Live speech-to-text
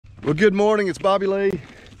Well, good morning. It's Bobby Lee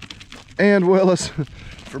and Willis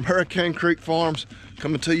from Hurricane Creek Farms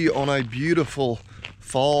coming to you on a beautiful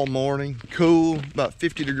fall morning. Cool, about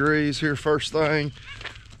 50 degrees here first thing,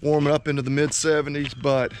 warming up into the mid 70s,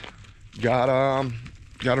 but got a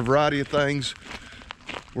variety of things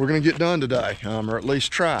we're gonna get done today, or at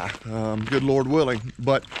least try, good Lord willing.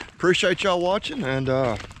 But appreciate y'all watching, and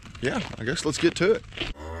yeah, I guess let's get to it.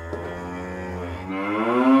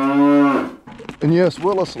 And yes,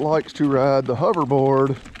 Willis likes to ride the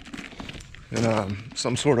hoverboard in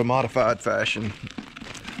some sort of modified fashion.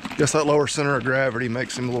 Guess that lower center of gravity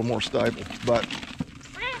makes him a little more stable. But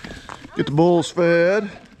get the bulls fed.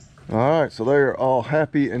 All right, so they're all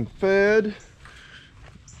happy and fed.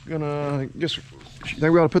 Gonna guess, you think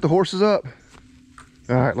we ought to put the horses up?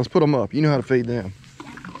 All right, let's put them up. You know how to feed them.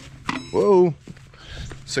 Whoa,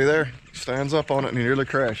 see there? He stands up on it and he nearly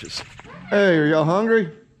crashes. Hey, are y'all hungry?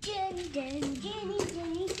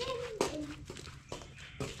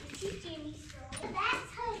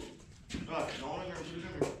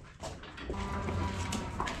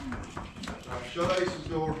 Shut Ace's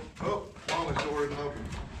door. Oh, Mommy's door isn't open.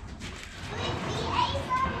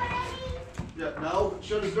 Yeah, no,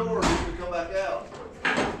 shut his door and he's gonna come back out.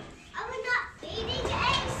 Are we not feeding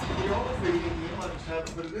Ace? We are feeding him, I just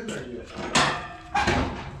haven't put it in there yet.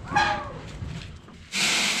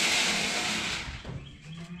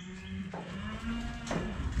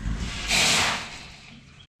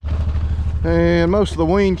 And most of the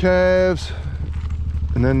wean calves,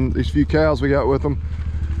 and then these few cows we got with them,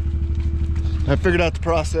 I figured out the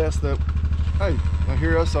process that, hey, they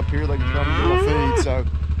hear us up here, they can come and get a little feed. So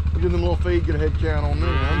we'll give them a little feed, get a head count on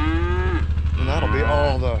them, and that'll be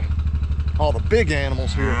all the big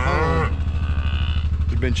animals here at home.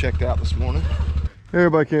 They've been checked out this morning.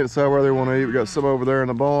 Everybody can't decide where they want to eat. We got some over there in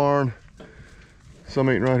the barn, some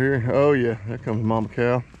eating right here. Oh yeah, there comes Mama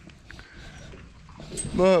Cow.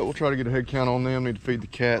 But we'll try to get a head count on them. Need to feed the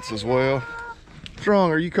cats as well. What's wrong?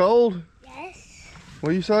 Are you cold? Yes.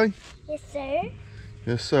 What do you say? Yes, sir.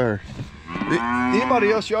 Yes, sir.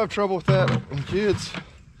 Anybody else, y'all have trouble with that with kids?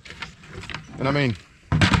 And I mean,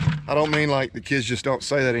 I don't mean like the kids just don't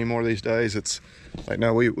say that anymore these days. It's like,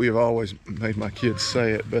 no, we've always made my kids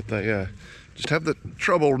say it, but they just have the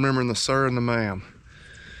trouble remembering the sir and the ma'am.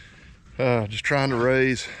 Just trying to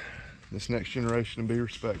raise this next generation and be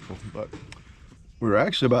respectful. But we were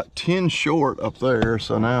actually about 10 short up there,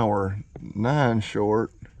 so now we're 9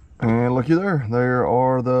 short. And looky there, there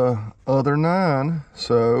are the other 9.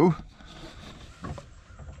 So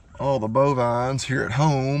all the bovines here at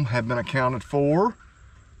home have been accounted for.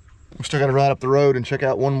 We still got to ride up the road and check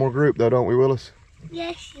out one more group though, don't we, Willis?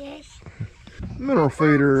 Yes, yes. Mineral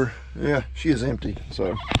feeder, yeah, she is empty.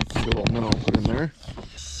 So get a little mineral put in there.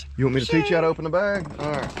 You want me to teach you how to open the bag?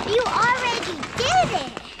 All right. You already did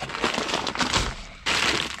it.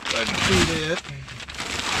 Glad you did it.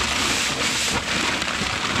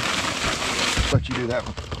 Let you do that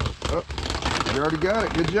one. Oh, you already got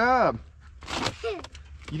it. Good job.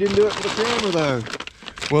 You didn't do it for the camera though.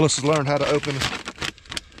 Willis has learned how to open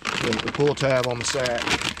the pull tab on the sack.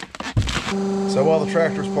 So while the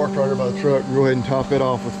tractor's parked right here by the truck, go ahead and top it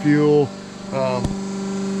off with fuel.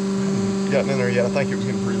 Haven't gotten in there yet. I think it was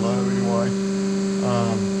getting pretty low anyway.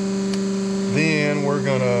 Then we're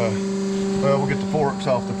gonna, well, we'll get the forks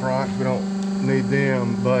off the front. We don't need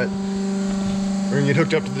them, but we're gonna get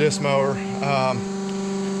hooked up to the disc mower.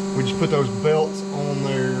 We just put those belts on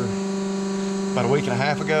there about a week and a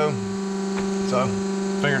half ago. So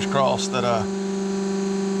fingers crossed that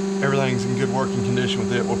everything's in good working condition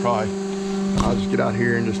with it. I'll just get out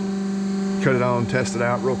here and just cut it on, test it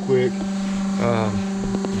out real quick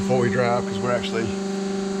before we drive, because we're actually,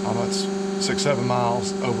 I don't know, it's 6-7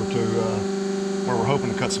 miles over to where we're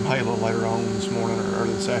hoping to cut some hay a little later on this morning or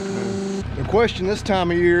early this afternoon. The question this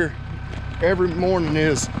time of year every morning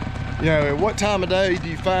is, you know, at what time of day do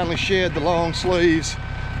you finally shed the long sleeves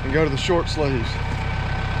and go to the short sleeves?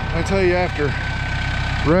 I tell you, after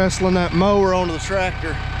wrestling that mower onto the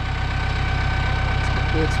tractor,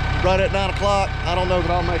 it's right at 9 o'clock. I don't know that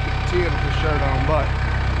I'll make it to 10 with this shirt on, but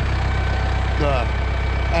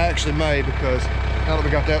I actually may, because now that we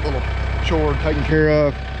got that little chore taken care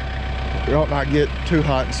of, we ought not get too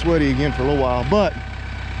hot and sweaty again for a little while. But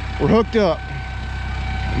we're hooked up.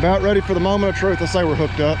 About ready for the moment of truth. I say we're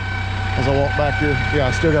hooked up as I walk back here. Yeah,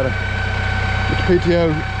 I still gotta get the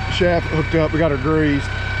PTO shaft hooked up. We got her greased.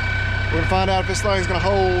 We're gonna find out if this thing's gonna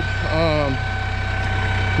hold.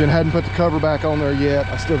 Again, hadn't put the cover back on there yet.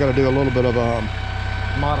 I still gotta do a little bit of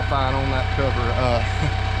modifying on that cover.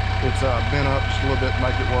 It's bent up just a little bit to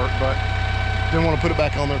make it work, but didn't want to put it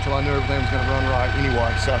back on there until I knew everything was gonna run right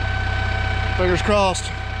anyway. So fingers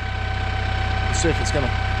crossed, see if it's gonna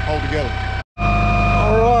hold together.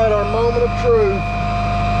 All right, our moment of truth.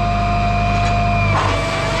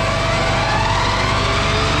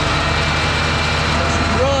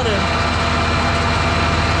 She's running.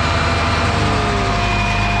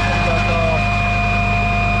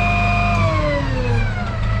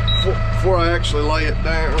 Before I actually lay it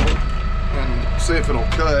down and see if it'll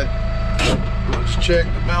cut, let's check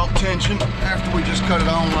the belt tension after we just cut it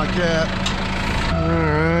on like that. All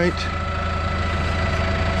right.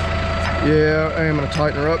 Yeah, I am gonna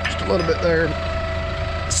tighten her up just a little bit there.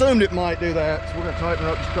 Assumed it might do that, so we're gonna tighten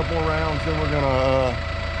her up just a couple more rounds, then we're gonna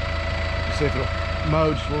see if it'll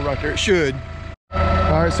mow just a little right there. It should.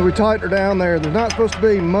 All right, so we tightened her down there. There's not supposed to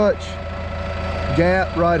be much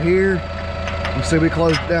gap right here. You see we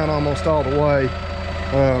closed it down almost all the way,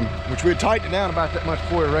 which we had tightened it down about that much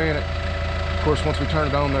before we ran it. Of course, once we turned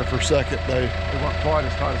it on there for a second, they weren't quite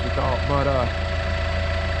as tight as we thought, but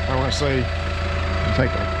I want to say,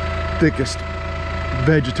 take the thickest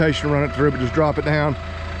vegetation, run it through, but just drop it down.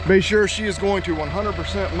 Be sure she is going to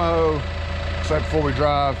 100% mow, except before we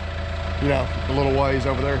drive, you know, a little ways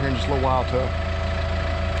over there here in just a little while to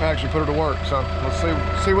actually put her to work. So let's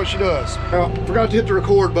see what she does. Now, forgot to hit the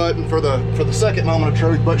record button for the second moment of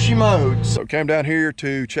truth, but she mowed. So came down here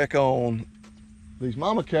to check on these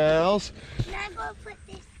mama cows. Can I go put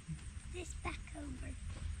this back over?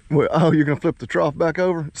 Well, oh, you're gonna flip the trough back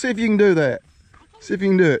over? See if you can do that. See if you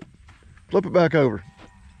can do it. Flip it back over.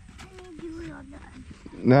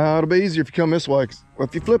 No, it'll be easier if you come this way. Well,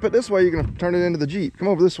 if you flip it this way, you're gonna turn it into the Jeep. Come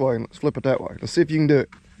over this way and let's flip it that way. Let's see if you can do it.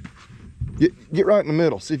 Get right in the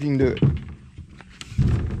middle. See if you can do it.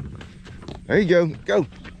 There you go. Go.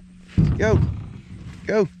 Go.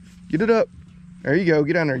 Go. Get it up. There you go.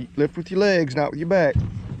 Get down there. Lift with your legs, not with your back.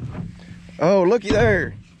 Oh, looky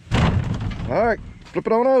there. All right. Flip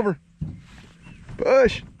it on over.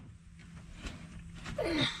 Push.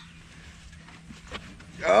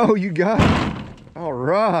 Oh, you got it. All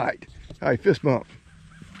right. Hey, fist bump.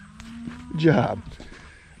 Good job.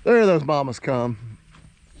 There those mamas come.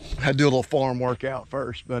 I do a little farm workout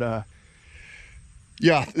first, but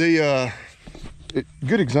yeah,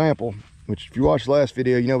 good example, which if you watched the last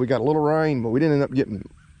video, you know we got a little rain, but we didn't end up getting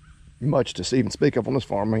much to even speak of on this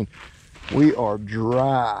farm. I mean, we are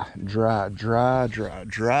dry,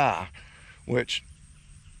 which,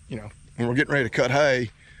 you know, when we're getting ready to cut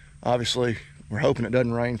hay, obviously we're hoping it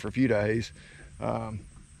doesn't rain for a few days, and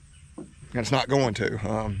it's not going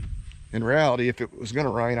to. In reality, if it was going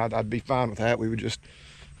to rain, I'd be fine with that. We would just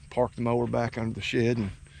park the mower back under the shed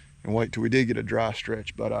and wait till we did get a dry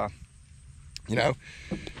stretch. But you know,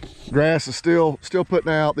 grass is still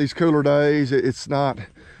putting out these cooler days. It's not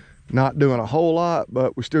doing a whole lot,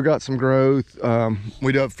 but we still got some growth.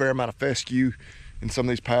 We do have a fair amount of fescue in some of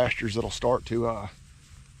these pastures that'll start to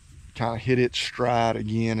kind of hit its stride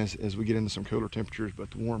again as we get into some cooler temperatures.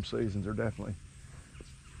 But the warm seasons are definitely,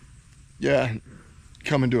 yeah,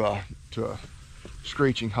 coming to a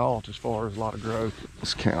screeching halt as far as a lot of growth.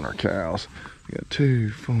 Let's count our cows. We got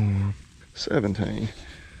 2, 4, 17.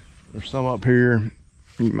 There's some up here.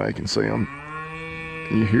 You may can see them.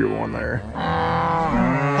 You hear one there.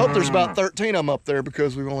 Hope there's about 13 of them up there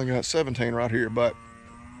because we've only got 17 right here, but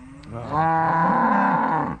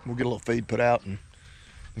we'll get a little feed put out and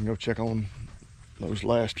go check on those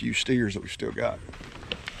last few steers that we've still got.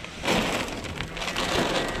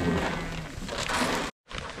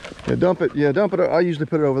 Yeah, dump it. Yeah, dump it. I usually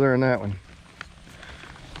put it over there in that one.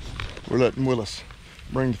 We're letting Willis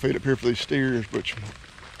bring the feed up here for these steers, which,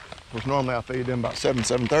 of course, normally I feed them about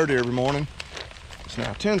 7:30 every morning. It's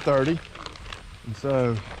now 10:30, and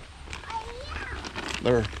so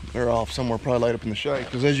they're off somewhere, probably laid up in the shade.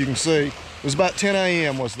 Because as you can see, it was about 10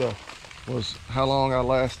 a.m. was how long I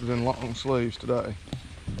lasted in long sleeves today.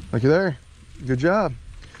 Looky there. Good job.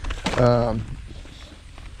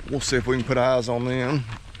 We'll see if we can put eyes on them.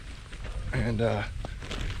 And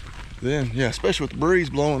then, yeah, especially with the breeze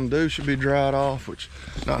blowing, the dew should be dried off, which,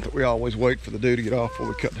 not that we always wait for the dew to get off before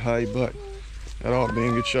we cut the hay, but that ought to be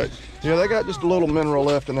in good shape. Yeah, they got just a little mineral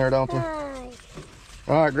left in there, don't they?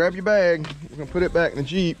 All right, grab your bag. We're gonna put it back in the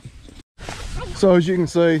Jeep. So as you can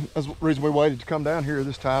see, that's the reason we waited to come down here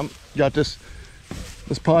this time. Got this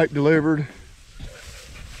pipe delivered.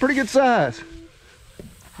 Pretty good size.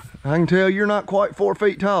 I can tell you're not quite 4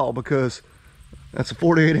 feet tall because that's a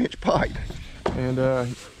 48-inch pipe, and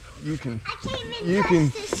you can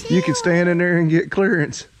stand in there and get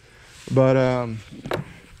clearance. But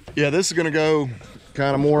yeah, this is gonna go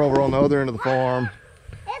kind of more over on the other end of the farm,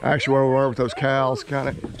 actually where we were with those cows, kind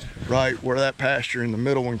of right where that pasture and the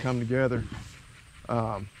middle one come together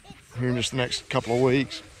here in just the next couple of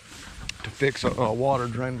weeks. to fix a water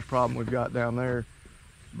drainage problem we've got down there.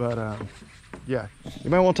 But yeah, you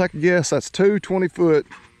may want to take a guess. That's two 20-foot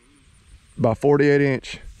by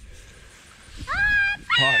 48-inch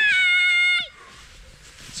pipes.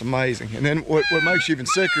 It's amazing. And then what makes you even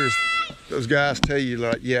sicker is those guys tell you,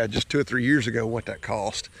 like, yeah, just 2 or 3 years ago what that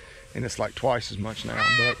cost, and it's like twice as much now.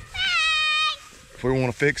 But if we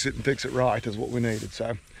want to fix it and fix it right, is what we needed.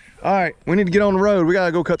 So all right, we need to get on the road. We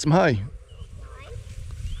gotta go cut some hay.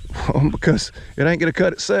 Because it ain't gonna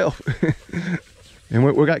cut itself. And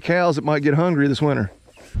we got cows that might get hungry this winter.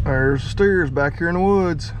 There's steers back here in the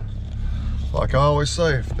woods. Like I always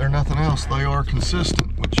say, if they're nothing else, they are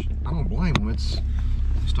consistent, which I don't blame them. It's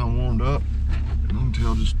still warmed up. And I can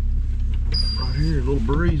tell just right here, a little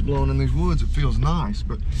breeze blowing in these woods. It feels nice,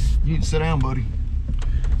 but you need to sit down, buddy.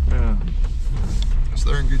 So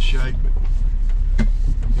they're in good shape. But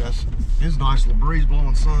yes, it's a nice little breeze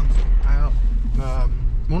blowing, sun's out.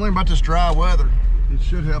 One thing about this dry weather, it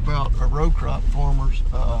should help out our row crop farmers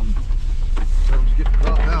in terms of getting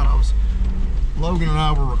cropped out. Logan and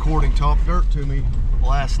I were recording Talk Dirt to Me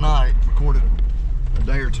last night, recorded a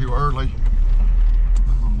day or two early,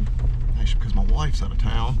 actually because my wife's out of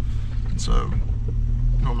town, and so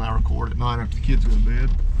normally I record at night after the kids go to bed.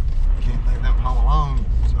 Can't leave them home alone.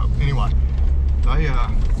 So anyway, they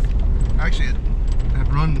actually had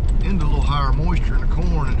run into a little higher moisture in the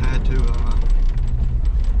corn and had to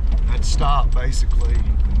stop basically,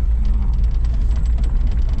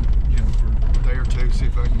 you know, for a day or two, see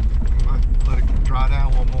if I can let it dry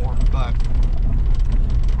down one more. But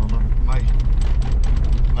I don't know,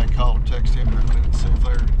 may call or text him in a minute and see if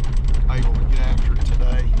they're able to get after it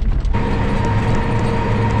today.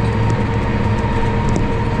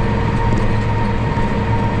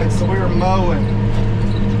 And so we were mowing.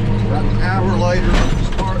 About an hour later, we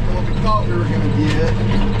started what we thought we were going to get,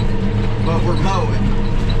 but we're mowing.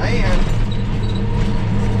 And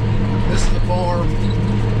this is the farm.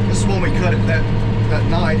 This is when we cut it that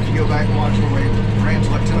night. If you go back and watch when we ran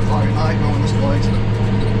till like 10 o'clock at night going this place.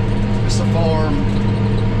 But this is a farm.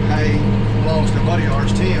 Hay belongs to a buddy of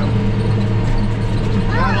ours, Tim.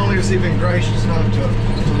 Not only has he been gracious enough to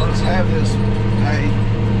let us have this hay,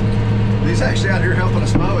 but he's actually out here helping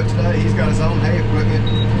us mow it today. He's got his own hay equipment.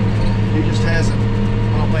 He just hasn't,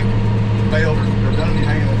 I don't think, baled or done any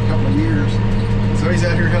hay in a couple of years. So he's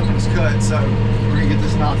out here helping us cut, so we're gonna get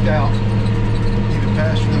this knocked out even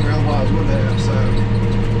faster than we otherwise would have. So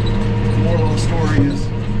the moral of the story is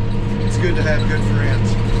it's good to have good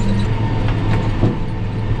friends.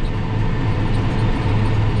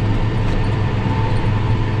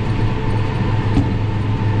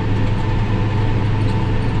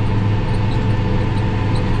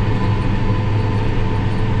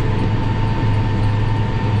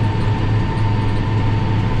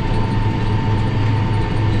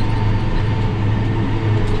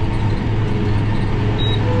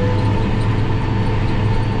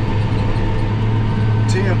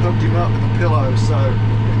 Hooked him up with a pillow, so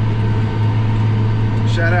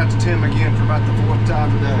shout out to Tim again for about the 4th time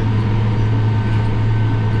today.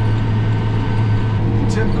 In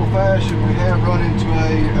typical fashion, we have run into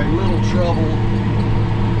a little trouble.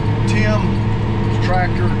 Tim's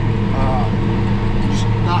tractor just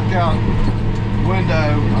knocked out the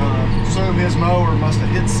window. Assume his mower must have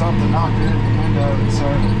hit something, knocked it into the window, and so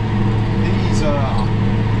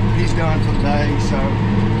he's done for the day. So.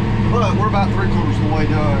 But we're about 3/4 of the way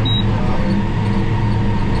done.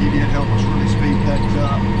 He did help us really speed things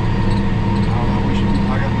up. I don't know,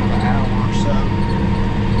 I got another hour or so.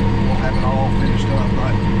 We'll have it all finished up.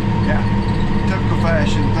 But yeah, typical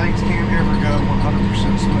fashion, things can't ever go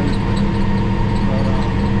 100% smooth. But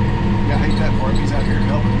yeah, I hate that part. He's out here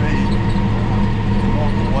helping me in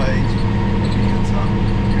multiple ways. And so,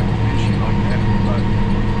 got an issue like that. But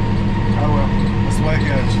oh well, that's the way it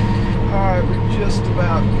goes. Alright, we just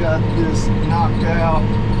about got this knocked out.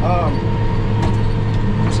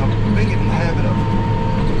 So I've been getting in the habit of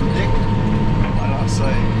predicting, might I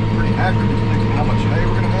say, pretty accurately predicting how much hay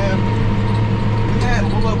we're going to have. We had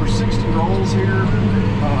a little over 60 rolls here.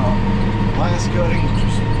 Last cutting, which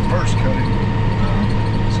was the first cutting,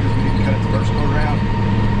 because we didn't cut it the first go around.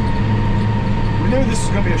 We knew this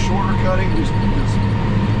was going to be a shorter cutting, just because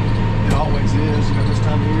it always is, you know, this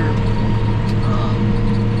time of year.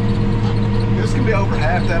 This can be over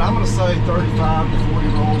half that. I'm going to say 35 to 40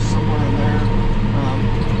 rolls, somewhere in there.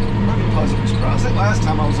 I'll be pleasantly surprised. That last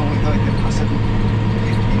time I was only thinking, I said 50,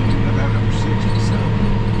 I'd have it over 60, so.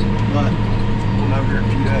 But we'll know here in a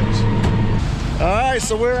few days. All right,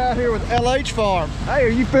 so we're out here with LH Farm. Hey, are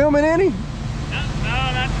you filming any? No,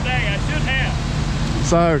 not today. I should have.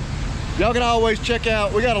 So, y'all can always check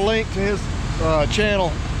out, we got a link to his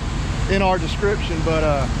channel in our description. But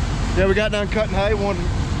yeah, we got done cutting hay. Wanted to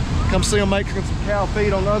come see them making some cow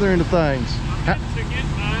feed on the other end of things. I meant to get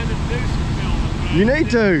mine and do some filming. But You need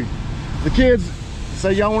to. The kids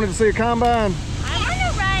say y'all wanted to see a combine. I want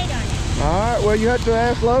to ride on it. All right, well, you have to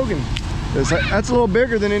ask Logan. That's a little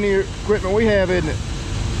bigger than any equipment we have, isn't it?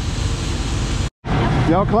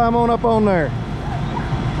 Y'all climb on up on there.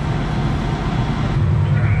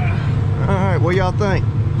 All right, what y'all think?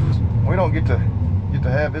 We don't get to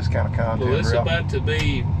have this kind of content. Well, it's real. about to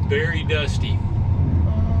be very dusty.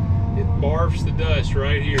 It barfs the dust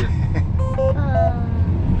right here.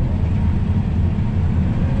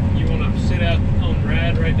 You want to sit out on the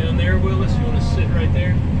ride right down there, Willis? You want to sit right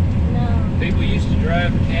there? No. People used to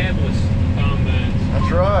drive cabless combines.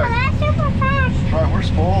 That's right. That's super fast. That's right, we're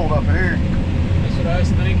spoiled up here. That's what I was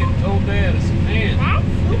thinking. Told Dad, I said, man, That's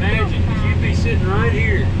super imagine fast. you'd be sitting right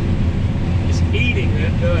here, just eating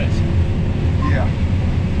that dust. Yeah.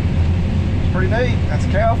 It's pretty neat. That's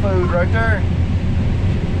cow food right there.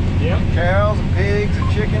 Yep. Cows and pigs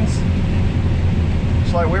and chickens.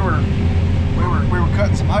 It's like we were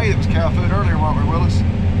cutting some hay that was cow food earlier, weren't we, Willis?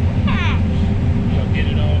 Y'all get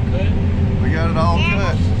it all cut? We got it all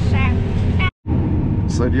cut.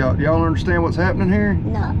 So do y'all understand what's happening here?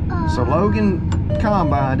 No. So Logan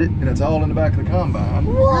combined it, and it's all in the back of the combine.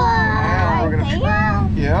 Now we're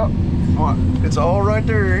gonna yeah. What? It's all right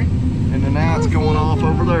there, and then now it's going off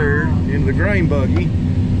over there into the grain buggy,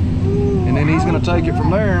 and then he's gonna take it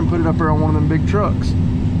from there and put it up there on one of them big trucks.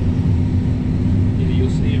 Yeah,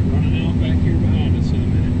 you'll see it running out back here behind us in a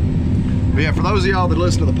minute. But yeah, for those of y'all that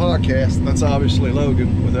listen to the podcast, that's obviously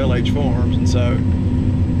Logan with LH Farms, and so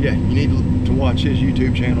yeah, you need to watch his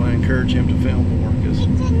YouTube channel and encourage him to film more. Cause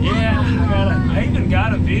Yeah, I even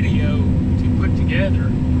got a video to put together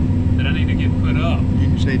that I need to get put up. you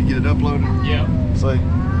just need to get it uploaded. Yep. So,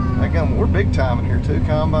 again, we're big time in here too.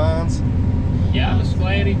 Combines. Yeah, I was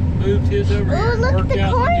glad he moved his over here. Oh, look at Worked the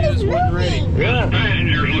out corn that is his wasn't ready. moving. Yeah.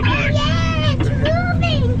 Passengers look Oh, yeah, it's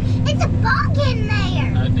moving. It's a bug in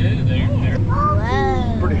there. I do. They're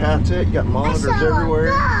Whoa. Pretty high tech. You got monitors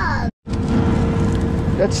everywhere.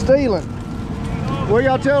 That's stealing. What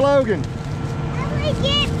y'all tell Logan? I'm gonna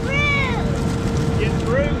get through. get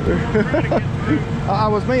through. We're trying to get through. I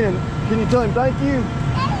was meaning, can you tell him thank you?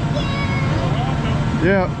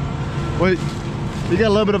 Yeah. Wait, you got a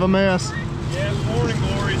little bit of a mess. Yeah, morning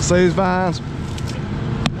glories. See his vines? Worst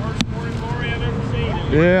morning glory I've ever seen.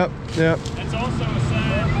 Yep, yep, That's also a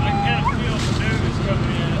sign. I kind of feel the news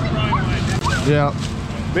coming in. That's probably why I did that. yeah.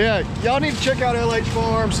 But yeah, y'all need to check out LH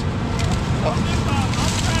Farms. I'm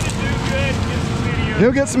trying to do good, get some videos.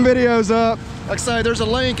 He'll get some videos up. Like I say, there's a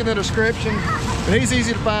link in the description. But he's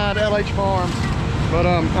easy to find, LH Farms. But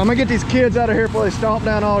I'm gonna get these kids out of here before they stomp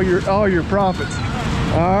down all your profits.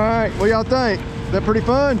 All right, what y'all think? Is that pretty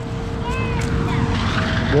fun?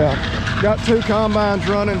 Yeah, got 2 combines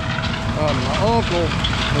running. My uncle,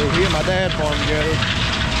 he and my dad farm together,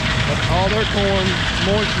 but all their corn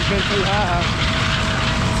moisture's been too high,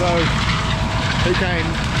 so he came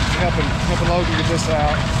helping Logan get this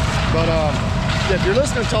out. But yeah, if you're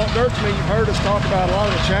listening to Talk Dirt to me, you've heard us talk about a lot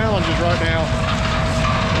of the challenges right now.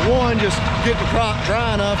 One, just getting the crop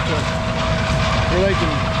dry enough to where they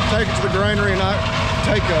can take it to the granary and not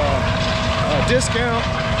take a discount.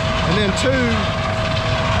 And then 2,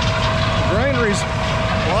 the granaries,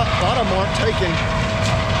 a lot of them aren't taking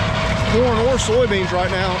corn or soybeans right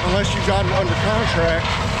now unless you've got them under contract.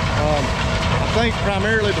 I think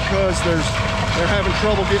primarily because they're having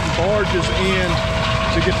trouble getting barges in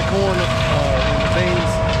to get the corn and the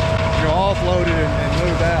beans, offloaded and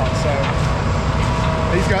moved out. So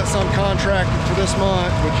he's got some contracted for this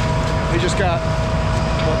month, which he just got,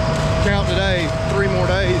 count today, 3 more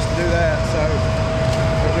days to do that. So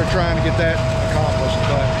they're trying to get that accomplished,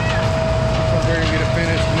 but they're gonna get it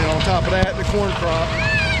finished. And then on top of that, the corn crop,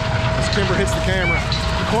 as timber hits the camera,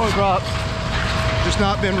 the corn crop's just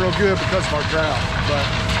not been real good because of our drought. But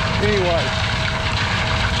anyway,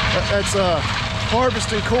 that's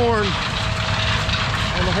harvesting corn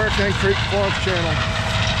on the Hurricane Creek Farms channel,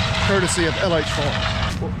 courtesy of LH Farms.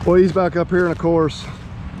 Well, he's back up here, and of course,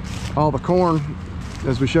 all the corn,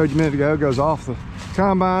 as we showed you a minute ago, goes off the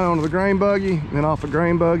combine onto the grain buggy, and then off the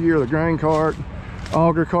grain buggy or the grain cart,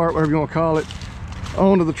 auger cart, whatever you want to call it,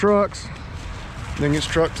 onto the trucks, then gets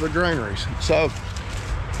trucked to the granaries. So,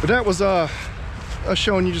 but that was us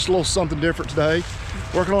showing you just a little something different today.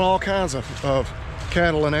 Working on all kinds of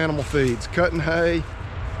cattle and animal feeds, cutting hay,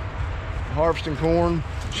 harvesting corn,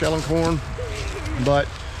 shelling corn. But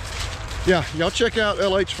yeah, y'all check out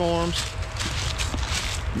LH Farms.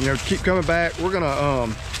 Keep coming back. We're gonna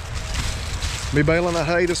be baling that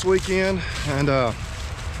hay this weekend, and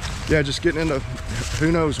yeah, just getting into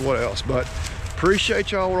who knows what else. But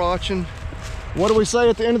appreciate y'all watching. What do we say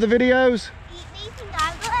at the end of the videos? Eat beef and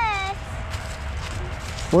God bless.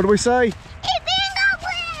 What do we say? Eat beef and God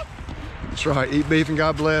bless. That's right, eat beef and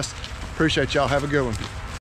God bless. Appreciate y'all. Have a good one.